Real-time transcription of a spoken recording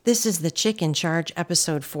This is The Chick in Charge,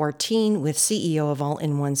 episode 14, with CEO of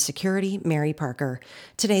All-in-One Security, Mary Parker.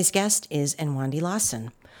 Today's guest is Nwandi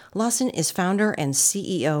Lawson. Lawson is founder and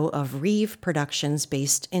CEO of Reve Productions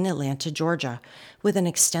based in Atlanta, Georgia. With an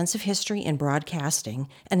extensive history in broadcasting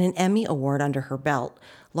and an Emmy Award under her belt,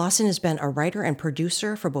 Lawson has been a writer and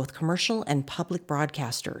producer for both commercial and public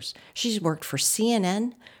broadcasters. She's worked for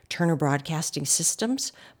CNN, Turner Broadcasting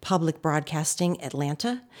Systems, Public Broadcasting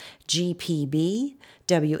Atlanta, GPB,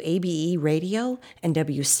 WABE Radio, and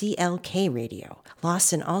WCLK Radio.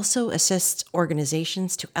 Lawson also assists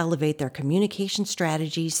organizations to elevate their communication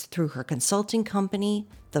strategies through her consulting company,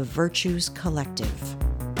 The Virtues Collective.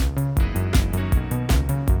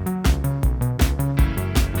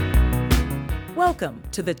 Welcome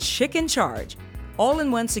to The Chick in Charge.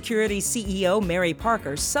 All-in-One Security CEO Mary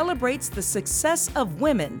Parker celebrates the success of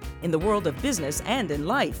women in the world of business and in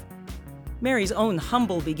life. Mary's own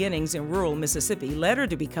humble beginnings in rural Mississippi led her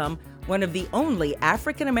to become one of the only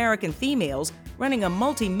African-American females running a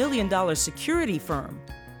multi-million-dollar security firm.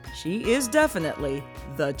 She is definitely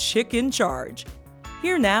the chick in charge.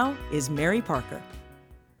 Here now is Mary Parker.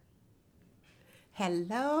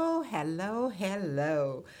 Hello, hello,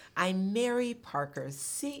 hello. I'm Mary Parker,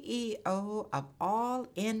 CEO of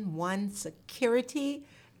All-in-One Security,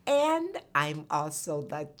 and I'm also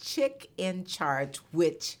the chick in charge,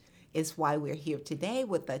 which is why we're here today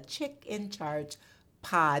with the Chick in Charge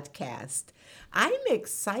podcast. I'm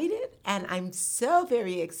excited, and I'm so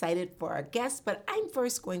very excited for our guest, but I'm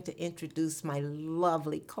first going to introduce my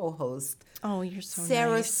lovely co-host, Oh, you're so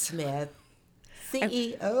Sarah nice. Smith,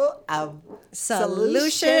 CEO of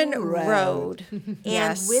Solution Road. And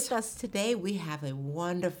Yes. with us today, we have a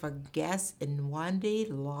wonderful guest, Nwandi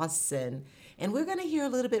Lawson. And we're going to hear a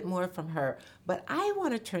little bit more from her. But I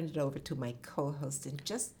want to turn it over to my co-host and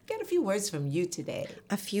just get a few words from you today.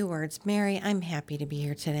 A few words. Mary, I'm happy to be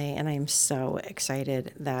here today, and I'm so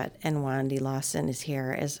excited that Nwandi Lawson is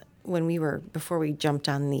here. Before we jumped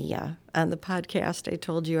on the podcast, I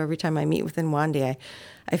told you every time I meet with Nwandi,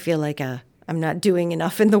 I feel like I'm not doing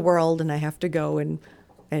enough in the world, and I have to go and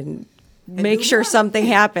make sure something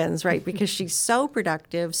happens, right? Because she's so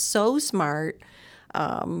productive, so smart,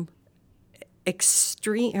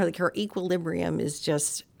 extreme. Her equilibrium is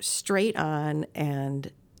just straight on,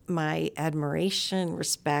 and my admiration,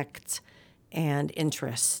 respect, and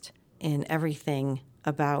interest in everything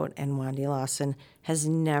about Nwandi Lawson has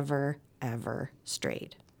never, ever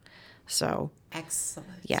strayed. So,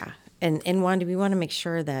 Excellent. yeah. And Nwandi, we want to make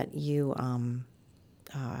sure that you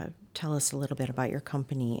tell us a little bit about your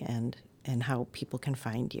company and how people can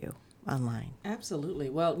find you online. Absolutely.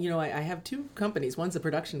 Well, I have two companies. One's a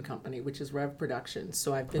production company, which is Reve Productions.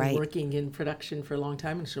 So I've been Right. working in production for a long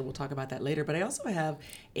time, and sure we'll talk about that later. But I also have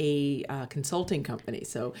a consulting company,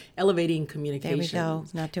 so elevating There communications. we go.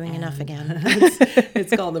 Not doing enough again.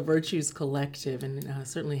 It's called the Virtues Collective, and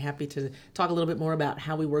certainly happy to talk a little bit more about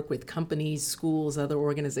how we work with companies, schools, other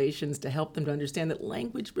organizations to help them to understand that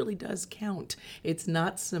language really does count. It's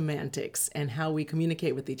not semantics, and how we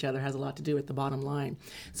communicate with each other has a lot to do with the bottom line.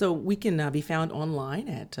 So we can be found online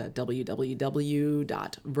at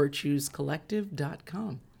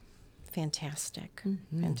www.virtuescollective.com. Fantastic. I'm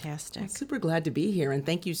Fantastic. super glad to be here, and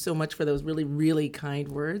thank you so much for those really, really kind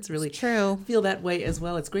words. Really true. feel that way as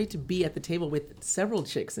well. It's great to be at the table with several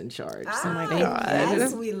chicks in charge. Oh my my God.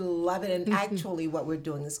 Yes, we love it. And actually, what we're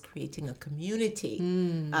doing is creating a community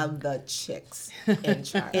of the chicks in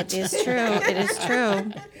charge. It is true. It is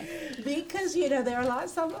true. Because, there are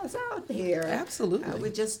lots of us out here. Absolutely. We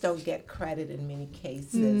just don't get credit in many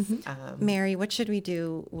cases. Mary, what should we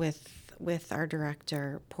do with our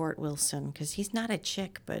director, Port Wilson? Because he's not a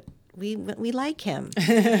chick, but we like him.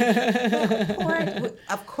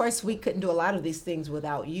 Of course, we couldn't do a lot of these things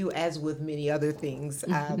without you, as with many other things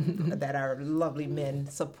that our lovely men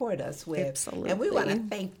support us with. Absolutely. And we want to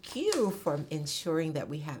thank you for ensuring that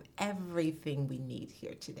we have everything we need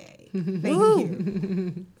here today. Thank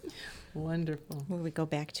you. Wonderful. Well, we go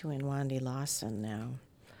back to Nwandi Lawson now.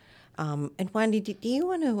 Nwandi, do you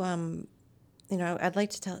want to... I'd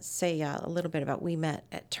like to say a little bit about we met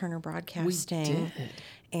at Turner Broadcasting. We did.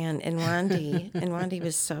 And Nwandi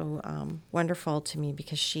was so wonderful to me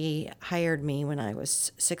because she hired me when I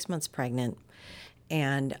was 6 months pregnant.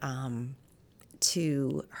 And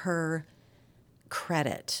to her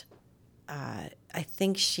credit, I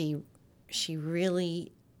think she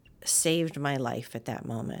really saved my life at that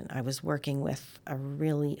moment. I was working with a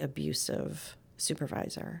really abusive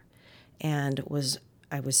supervisor, and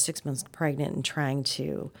I was 6 months pregnant and trying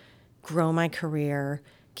to grow my career,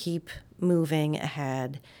 keep moving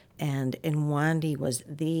ahead, And Nwandi was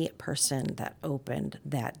the person that opened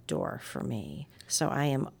that door for me. So I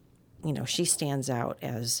am, she stands out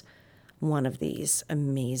as one of these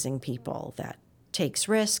amazing people that takes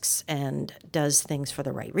risks and does things for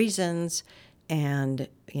the right reasons. And,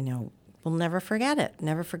 we'll never forget it.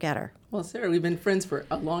 Never forget her. Well, Sarah, we've been friends for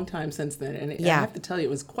a long time since then. And I have to tell you,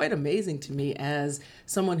 it was quite amazing to me as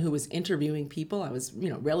someone who was interviewing people. I was,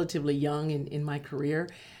 relatively young in my career.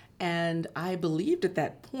 And I believed at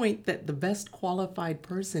that point that the best qualified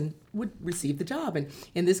person would receive the job. And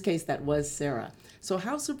in this case, that was Sarah. So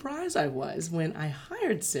how surprised I was when I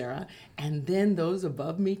hired Sarah, and then those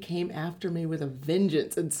above me came after me with a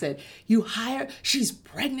vengeance and said, she's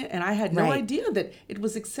pregnant. And I had no idea that it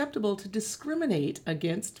was acceptable to discriminate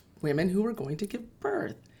against women who were going to give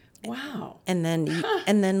birth. Wow. And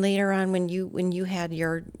then later on when you had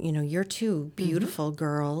your two beautiful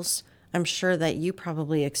girls, I'm sure that you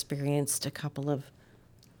probably experienced a couple of,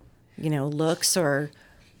 looks or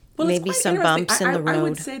maybe some bumps in the road. I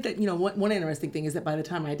would say that, one interesting thing is that by the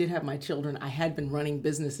time I did have my children, I had been running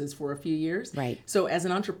businesses for a few years. Right. So as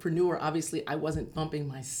an entrepreneur, obviously, I wasn't bumping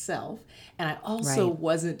myself. And I also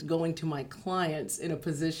wasn't going to my clients in a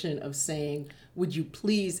position of saying, would you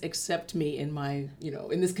please accept me in my,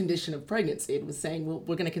 in this condition of pregnancy? It was saying, well,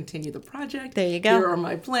 we're going to continue the project. There you go. Here are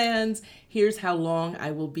my plans. Here's how long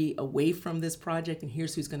I will be away from this project, and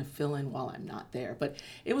here's who's going to fill in while I'm not there. But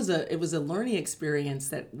it was a learning experience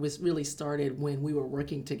that was really started when we were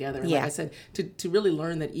working together. And like I said, to really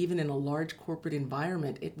learn that even in a large corporate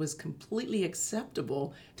environment, it was completely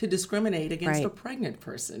acceptable to discriminate against a pregnant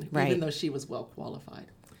person, even though she was well qualified.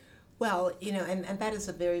 Well, and that is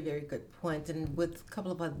a very, very good point. And with a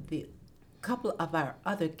couple of our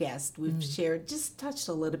other guests, we've touched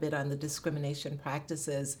a little bit on the discrimination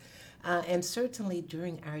practices. And certainly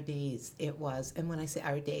during our days, it was, and when I say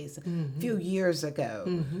our days, a few years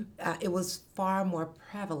ago, it was far more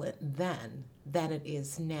prevalent then than it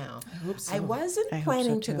is now. I hope so. I wasn't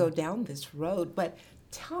planning to go down this road, but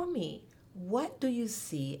tell me, what do you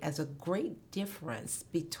see as a great difference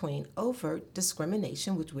between overt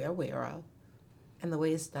discrimination, which we're aware of, and the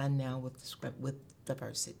way it's done now with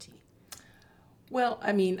diversity? Well,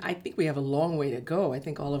 I think we have a long way to go. I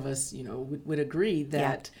think all of us, would agree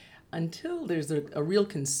that until there's a real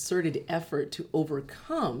concerted effort to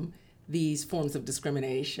overcome these forms of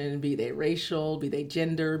discrimination, be they racial, be they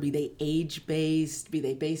gender, be they age-based, be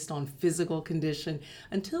they based on physical condition,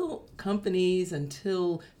 until companies,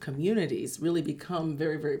 until communities really become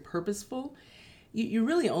very, very purposeful, you're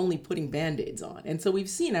really only putting Band-Aids on. And so we've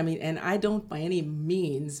seen, and I don't by any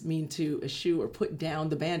means mean to eschew or put down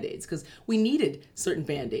the Band-Aids, because we needed certain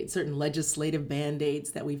Band-Aids, certain legislative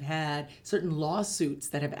Band-Aids that we've had, certain lawsuits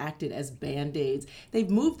that have acted as Band-Aids. They've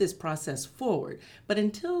moved this process forward. But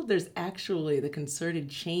until there's actually the concerted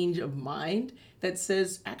change of mind that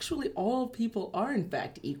says actually all people are in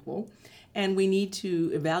fact equal, and we need to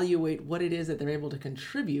evaluate what it is that they're able to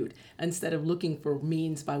contribute instead of looking for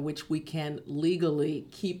means by which we can legally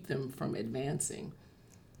keep them from advancing.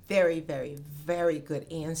 Very, very, very good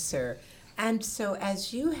answer. And so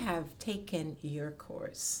as you have taken your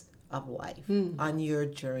course of life on your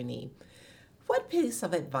journey, what piece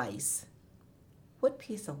of advice, what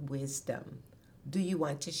piece of wisdom do you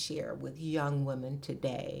want to share with young women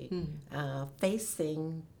today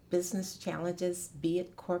facing business challenges, be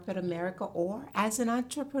it corporate America or as an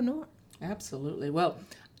entrepreneur? Absolutely. Well,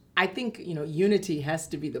 I think, unity has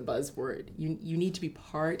to be the buzzword. You need to be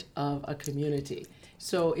part of a community.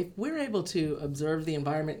 So if we're able to observe the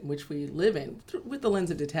environment in which we live in with the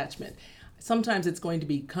lens of detachment, sometimes it's going to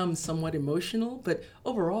become somewhat emotional, but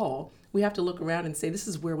overall, we have to look around and say, this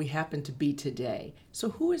is where we happen to be today. So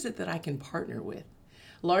who is it that I can partner with?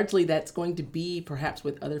 Largely, that's going to be perhaps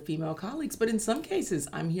with other female colleagues, but in some cases,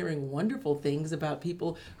 I'm hearing wonderful things about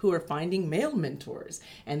people who are finding male mentors,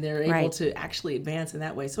 and they're able to actually advance in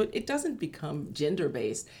that way. So it doesn't become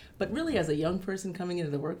gender-based, but really as a young person coming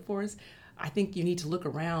into the workforce, I think you need to look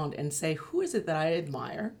around and say, who is it that I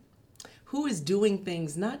admire? Who is doing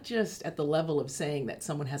things not just at the level of saying that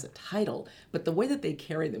someone has a title, but the way that they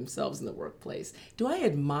carry themselves in the workplace? Do I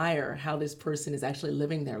admire how this person is actually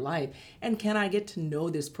living their life? And can I get to know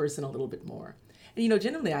this person a little bit more? And,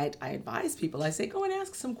 generally I advise people, I say, go and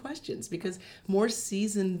ask some questions, because more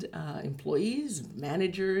seasoned employees,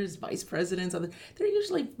 managers, vice presidents, they're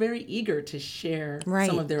usually very eager to share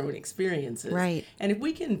some of their own experiences. Right. And if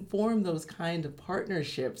we can form those kind of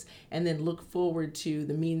partnerships and then look forward to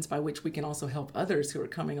the means by which we can also help others who are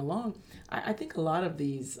coming along, I think a lot of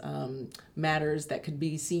these matters that could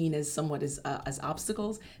be seen as somewhat as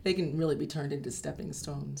obstacles, they can really be turned into stepping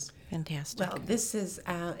stones. Fantastic. Well, this is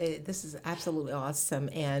absolutely awesome.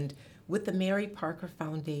 And with the Mary Parker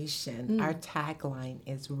Foundation, our tagline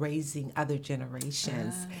is raising other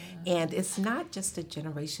generations. And it's not just a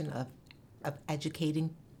generation of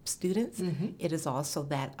educating students, it is also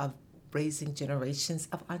that of raising generations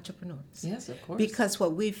of entrepreneurs. Yes, of course. Because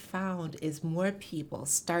what we've found is more people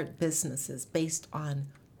start businesses based on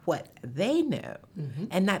what they know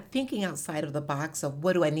and not thinking outside of the box of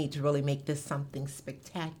what do I need to really make this something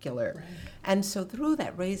spectacular. Right. And so through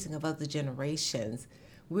that raising of other generations,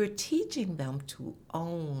 we're teaching them to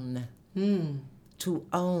own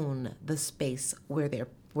the space where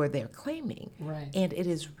they're claiming. Right. And it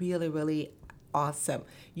is really, really awesome.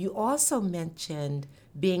 You also mentioned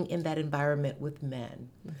being in that environment with men.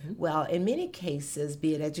 Well, in many cases,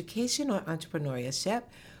 be it education or entrepreneurship,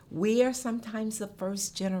 we are sometimes the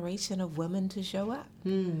first generation of women to show up.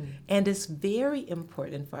 And it's very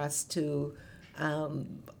important for us to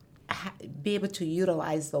be able to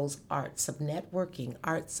utilize those arts of networking,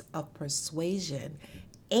 arts of persuasion,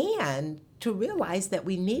 and to realize that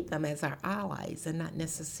we need them as our allies and not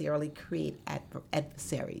necessarily create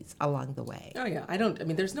adversaries along the way. Oh, yeah.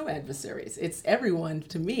 There's no adversaries. It's everyone,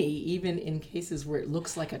 to me, even in cases where it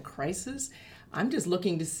looks like a crisis. I'm just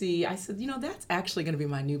looking to see, I said, that's actually going to be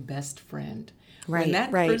my new best friend. Right, when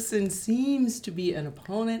that right. person seems to be an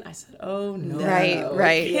opponent, I said, oh, no.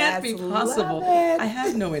 Right. It can't be possible. I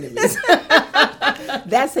have no enemies.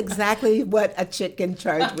 That's exactly what a chick in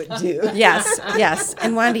charge would do. Yes.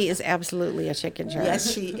 And Nwandi is absolutely a chick in charge.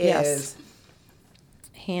 Yes, she is. Yes.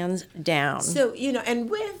 Hands down. So, and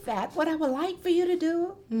with that, what I would like for you to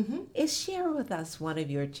do is share with us one of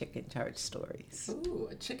your chicken charge stories. Ooh,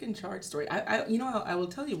 a chicken charge story. I will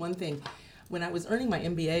tell you one thing. When I was earning my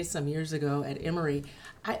MBA some years ago at Emory,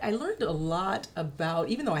 I learned a lot about,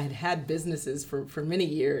 even though I had businesses for many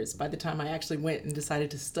years, by the time I actually went and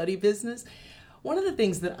decided to study business, one of the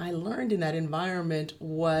things that I learned in that environment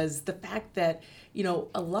was the fact that,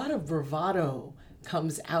 a lot of bravado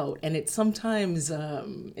comes out, and it sometimes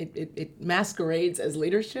it masquerades as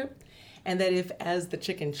leadership, and that if, as the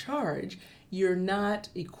chick in charge, you're not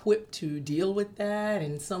equipped to deal with that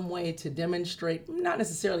in some way to demonstrate, not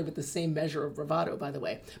necessarily with the same measure of bravado, by the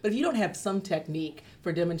way, but if you don't have some technique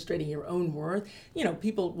for demonstrating your own worth,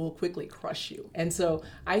 people will quickly crush you. And so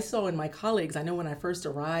I saw in my colleagues, I know when I first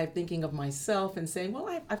arrived, thinking of myself and saying, well,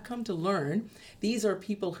 I've come to learn. These are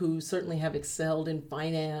people who certainly have excelled in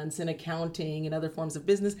finance and accounting and other forms of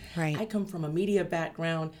business. Right. I come from a media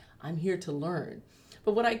background. I'm here to learn.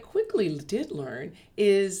 But what I quickly did learn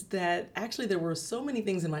is that actually there were so many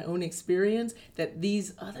things in my own experience that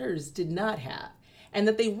these others did not have. And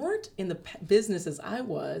that they weren't in the business as I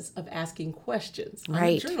was of asking questions. I'm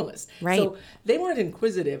a journalist. Right. So they weren't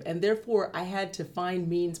inquisitive, and therefore I had to find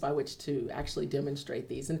means by which to actually demonstrate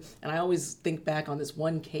these. And I always think back on this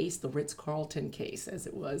one case, the Ritz-Carlton case, as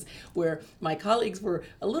it was, where my colleagues were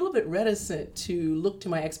a little bit reticent to look to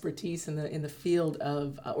my expertise in the field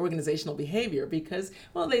of organizational behavior because,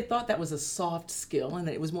 well, they thought that was a soft skill and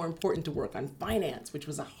that it was more important to work on finance, which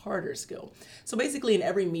was a harder skill. So basically in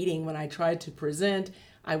every meeting when I tried to present,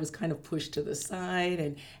 I was kind of pushed to the side,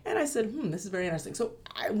 and I said, this is very interesting. So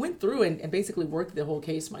I went through and basically worked the whole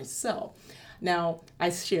case myself. Now,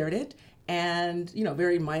 I shared it, and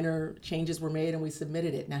very minor changes were made, and we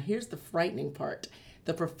submitted it. Now, here's the frightening part.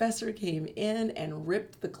 The professor came in and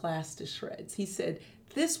ripped the class to shreds. He said,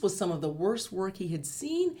 this was some of the worst work he had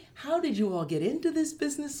seen. How did you all get into this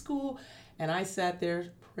business school? And I sat there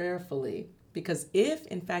prayerfully. Because if,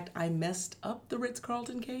 in fact, I messed up the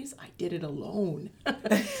Ritz-Carlton case, I did it alone.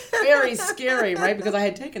 Very scary, right? Because I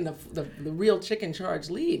had taken the real chick in charge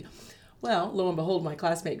lead. Well, lo and behold, my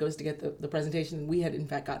classmate goes to get the presentation, and we had, in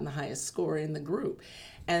fact, gotten the highest score in the group.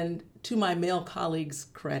 And to my male colleagues'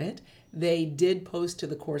 credit, they did post to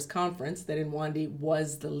the course conference that Nwandi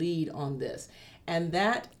was the lead on this. And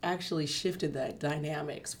that actually shifted the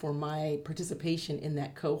dynamics for my participation in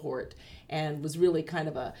that cohort and was really kind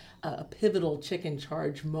of a pivotal chick in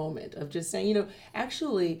charge moment of just saying,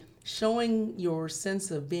 actually showing your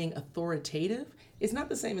sense of being authoritative is not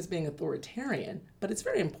the same as being authoritarian, but it's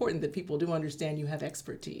very important that people do understand you have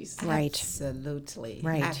expertise. Right. Absolutely.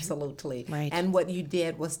 Right. Absolutely. Right. And what you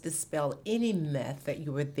did was dispel any myth that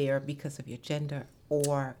you were there because of your gender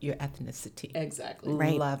or your ethnicity. Exactly.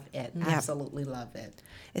 Right. Love it. Yep. Absolutely love it.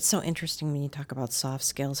 It's so interesting when you talk about soft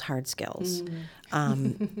skills, hard skills.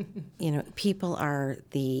 People are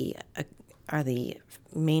the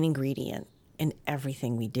main ingredient in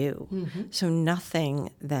everything we do. So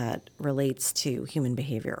nothing that relates to human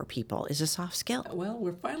behavior or people is a soft skill. Well,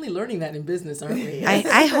 we're finally learning that in business, aren't we?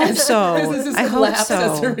 I hope so. Businesses I have hope lapsed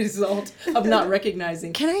so. as a result of not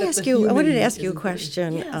recognizing. Can I that ask the you? I human wanted to ask is you a important.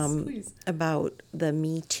 question Yes, please. about the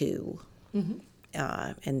Me Too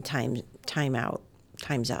and time out,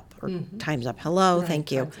 time's up, or time's up. Hello, Right,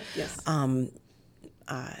 thank you. time's up.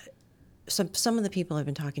 Yes. Some of the people I've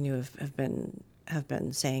been talking to have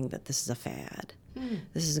been saying that this is a fad.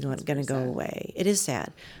 This is going to go away. It is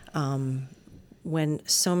sad when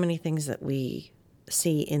so many things that we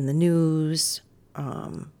see in the news,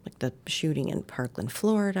 like the shooting in Parkland,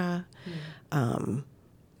 Florida.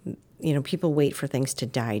 People wait for things to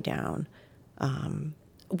die down. How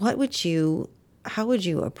would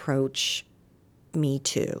you approach Me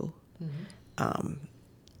Too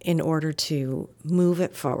in order to move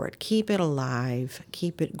it forward, keep it alive,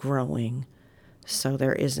 keep it growing, so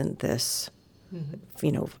there isn't this,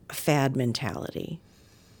 fad mentality?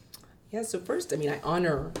 Yeah, so first, I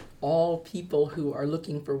honor all people who are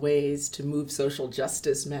looking for ways to move social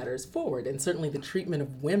justice matters forward. And certainly the treatment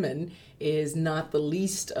of women is not the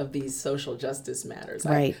least of these social justice matters.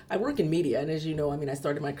 Right. I work in media, and as you know, I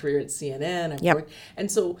started my career at CNN.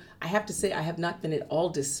 And so I have to say I have not been at all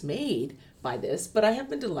dismayed by this, but I have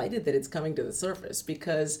been delighted that it's coming to the surface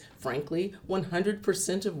because, frankly,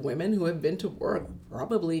 100% of women who have been to work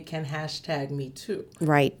probably can hashtag Me Too.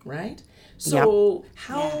 Right. Right? So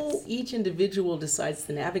how Yes. each individual decides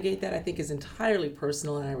to navigate that, I think, is entirely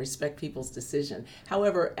personal, and I respect people's decision.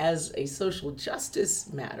 However, as a social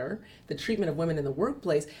justice matter, the treatment of women in the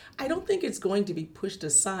workplace, I don't think it's going to be pushed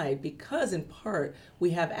aside because, in part, we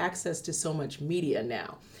have access to so much media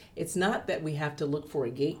now. It's not that we have to look for a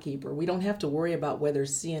gatekeeper. We don't have to worry about whether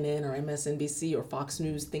CNN or MSNBC or Fox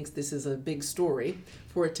News thinks this is a big story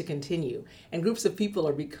for it to continue. And groups of people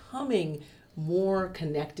are becoming more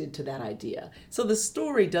connected to that idea. So the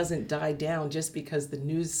story doesn't die down just because the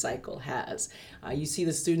news cycle has. You see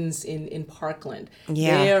the students in Parkland.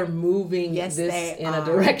 Yeah. They're moving Yes, this they in a are.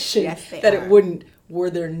 direction Yes, they that are. it wouldn't were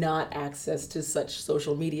there not access to such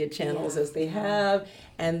social media channels as they have,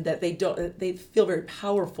 and that they feel very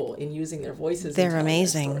powerful in using their voices. They're and telling their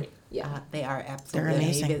amazing. story. Yeah. They are absolutely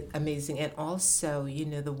amazing. amazing. And also,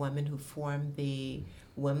 the woman who formed the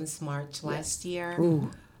Women's March last year,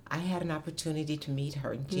 I had an opportunity to meet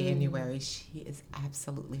her in January. She is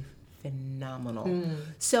absolutely phenomenal.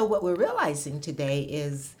 So what we're realizing today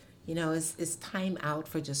is, it's time out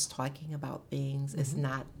for just talking about things. It's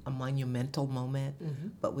not a monumental moment,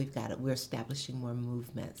 but we're establishing more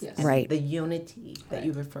movements. Yes. And Right. the unity that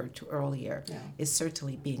you referred to earlier is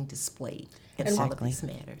certainly being displayed in all of these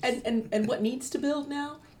matters. And what needs to build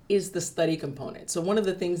now is the study component. So one of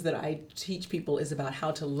the things that I teach people is about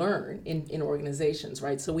how to learn in organizations,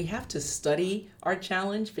 right? So we have to study our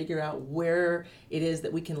challenge, figure out where it is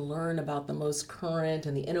that we can learn about the most current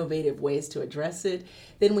and the innovative ways to address it.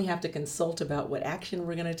 Then we have to consult about what action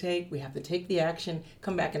we're going to take. We have to take the action,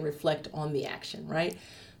 come back and reflect on the action, right?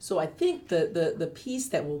 So I think the piece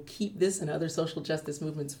that will keep this and other social justice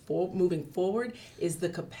movements moving forward is the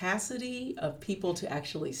capacity of people to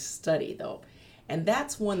actually study, though. And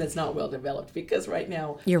that's one that's not well developed because right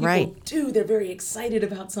now they're very excited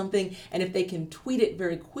about something, and if they can tweet it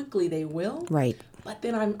very quickly, they will. Right. But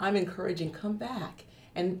then I'm encouraging, come back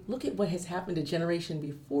and look at what has happened a generation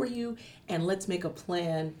before you, and let's make a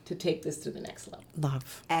plan to take this to the next level.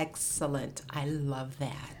 Love. Excellent. I love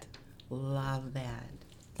that. Love that.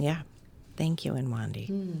 Yeah. Thank you,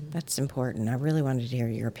 Nwandi. That's important. I really wanted to hear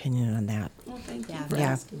your opinion on that. Well, thank you Yeah. for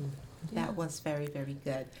Yeah. asking. That was very, very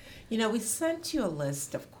good. We sent you a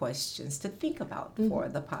list of questions to think about for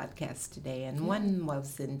the podcast today, and one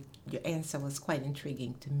was your answer was quite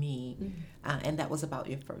intriguing to me, and that was about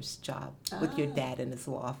your first job with your dad and his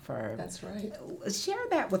law firm. That's right. Share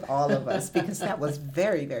that with all of us because that was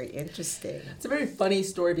very, very interesting. It's a very funny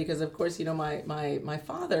story because, of course, my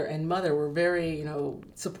father and mother were very,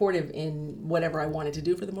 supportive in whatever I wanted to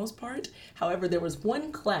do for the most part. However, there was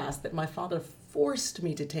one class that my father forced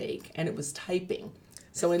me to take, and it was typing.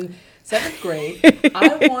 So in 7th grade,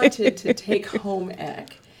 I wanted to take home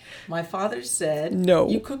ec. My father said, No.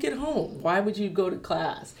 You cook at home. Why would you go to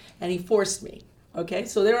class? And he forced me. Okay,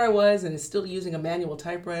 so there I was, and still using a manual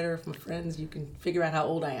typewriter. From friends, you can figure out how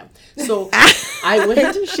old I am. So I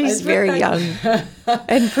went. She's very young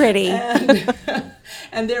and pretty.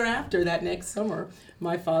 And thereafter, that next summer,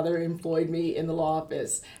 my father employed me in the law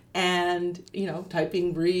office. and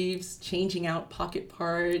typing briefs, changing out pocket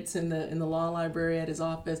parts in the law library at his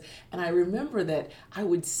office. And I remember that I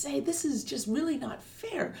would say, this is just really not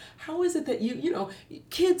fair. How is it that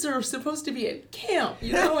kids are supposed to be at camp,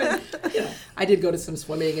 and I did go to some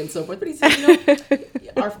swimming and so forth, but he said,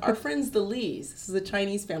 our friends the Lees, this is a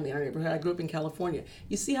Chinese family in our neighborhood. I grew up in California.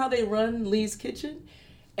 You see how they run Lee's Kitchen?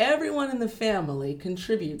 Everyone in the family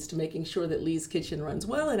contributes to making sure that Lee's Kitchen runs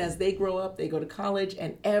well, and as they grow up, they go to college,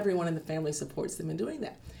 and everyone in the family supports them in doing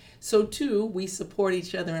that. So too, we support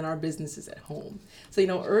each other in our businesses at home.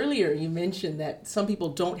 So, earlier you mentioned that some people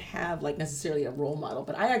don't have necessarily a role model,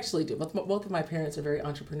 but I actually do. Both of my parents are very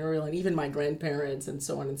entrepreneurial, and even my grandparents and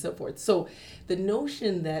so on and so forth. So the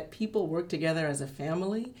notion that people work together as a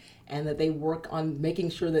family and that they work on making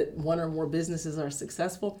sure that one or more businesses are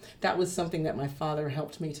successful, that was something that my father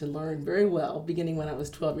helped me to learn very well, beginning when I was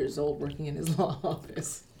 12 years old working in his law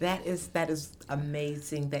office. That is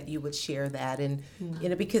amazing that you would share that. And,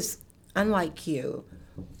 because unlike you,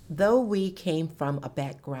 though we came from a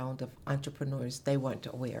background of entrepreneurs, they weren't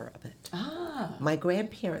aware of it. My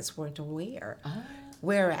grandparents weren't aware.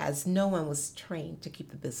 Whereas no one was trained to keep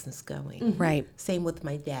the business going. Mm-hmm. Right. Same with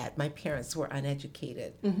my dad. My parents were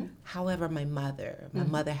uneducated. Mm-hmm. However, my mother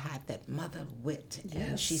had that mother wit. Yes.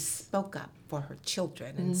 And she spoke up for her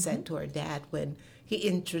children and said to her dad when he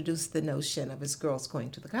introduced the notion of his girls going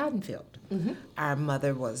to the cotton field. Mm-hmm. Our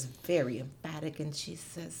mother was very emphatic, and she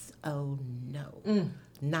says, oh, no,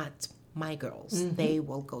 not my girls. Mm-hmm. They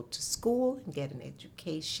will go to school and get an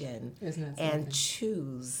education and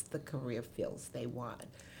choose the career fields they want.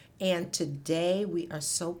 And today we are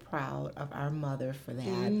so proud of our mother for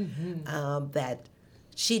that, that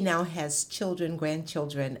she now has children,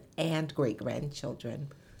 grandchildren, and great-grandchildren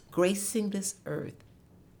gracing this earth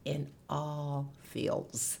in all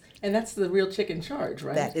fields. And that's the real chick in charge,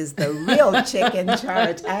 right? That is the real chick in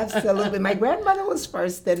charge, absolutely. My grandmother was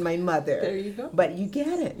first, then my mother. There you go. But you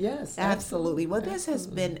get it. Yes. Absolutely. Well, this has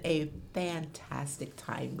been a fantastic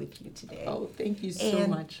time with you today. Oh, thank you so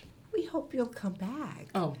much. We hope you'll come back.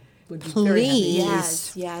 Oh, would be Please. very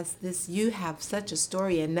happy. Yes. You have such a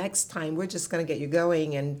story, and next time we're just going to get you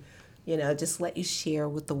going and, just let you share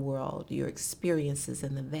with the world your experiences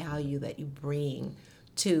and the value that you bring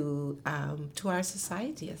to our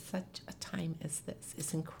society at such a time as this.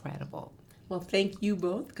 It's incredible. Well, thank you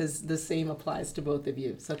both, because the same applies to both of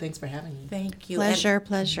you. So thanks for having me. Thank you.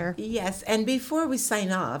 Pleasure. Yes, and before we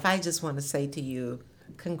sign off, I just want to say to you,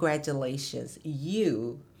 congratulations.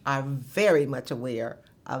 You are very much aware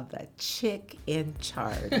of the chick in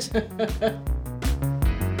charge.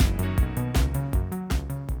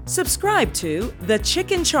 Subscribe to The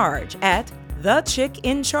Chick in Charge at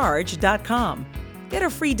thechickincharge.com. Get a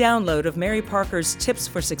free download of Mary Parker's Tips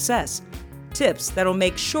for Success. Tips that'll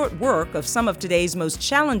make short work of some of today's most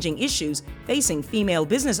challenging issues facing female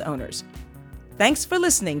business owners. Thanks for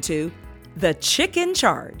listening to The Chick in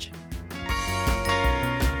Charge.